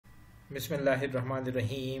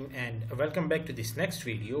Bismillahirrahmanirrahim, and welcome back to this next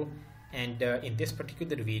video. And in this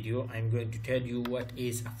particular video I'm going to tell you what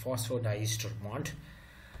is a phosphodiester bond.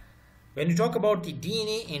 When you talk about the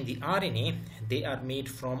DNA and the RNA, they are made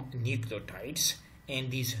from nucleotides,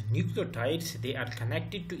 and these nucleotides, they are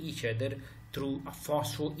connected to each other through a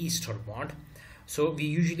phosphoester bond. So we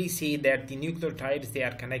usually say that the nucleotides, they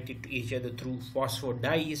are connected to each other through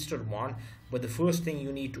phosphodiester bond, but the first thing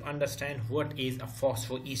you need to understand what is a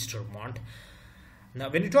phosphoester bond. Now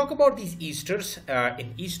when you talk about these esters,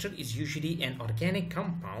 an ester is usually an organic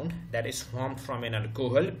compound that is formed from an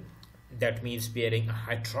alcohol, that means bearing a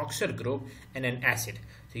hydroxyl group, and an acid.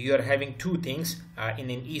 So you are having two things in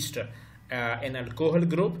an ester, an alcohol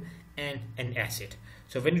group and an acid.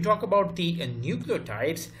 So when you talk about the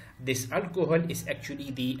nucleotides, this alcohol is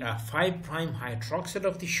actually the 5' hydroxyl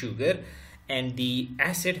of the sugar, and the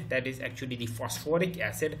acid, that is actually the phosphoric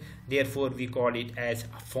acid. Therefore we call it as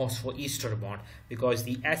a phosphoester bond, because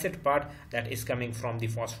the acid part that is coming from the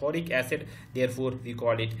phosphoric acid, therefore we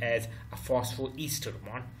call it as a phosphoester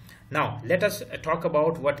bond. Now let us talk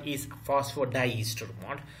about what is a phosphodiester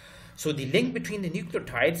bond. So the link between the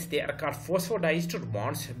nucleotides, they are called phosphodiester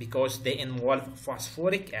bonds because they involve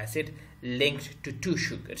phosphoric acid linked to two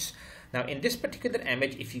sugars. Now in this particular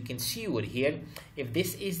image, if you can see over here, if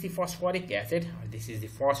this is the phosphoric acid, or this is the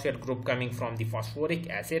phosphate group coming from the phosphoric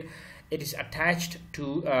acid, it is attached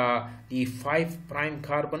to the 5'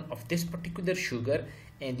 carbon of this particular sugar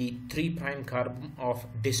and the 3' carbon of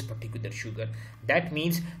this particular sugar. That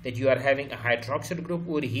means that you are having a hydroxyl group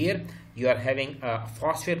over here, you are having a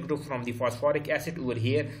phosphate group from the phosphoric acid over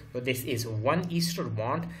here. So this is one ester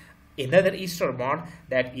bond. Another ester bond,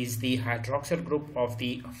 that is the hydroxyl group of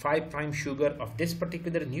the 5' sugar of this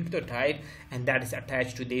particular nucleotide, and that is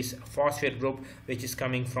attached to this phosphate group which is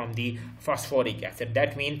coming from the phosphoric acid.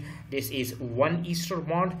 That means this is one ester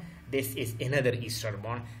bond, this is another ester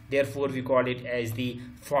bond. Therefore we call it as the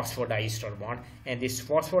phosphodiester bond, and this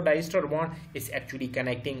phosphodiester bond is actually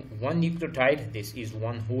connecting one nucleotide. This is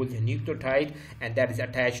one whole nucleotide, and that is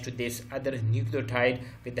attached to this other nucleotide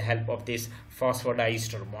with the help of this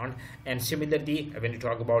phosphodiester bond. And similarly, when you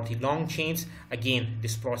talk about the long chains, again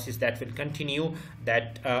this process that will continue,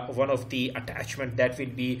 that one of the attachment that will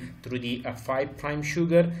be through the 5'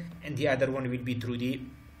 sugar, and the other one will be through the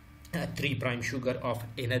 3' sugar of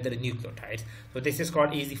another nucleotide. So this is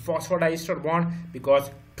called as the phosphodiester bond, because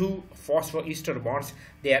two phosphoester bonds,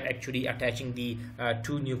 they are actually attaching the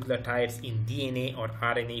two nucleotides in DNA or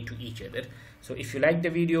RNA to each other. So if you like the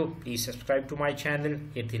video, please subscribe to my channel,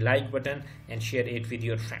 hit the like button and share it with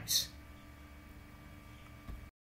your friends.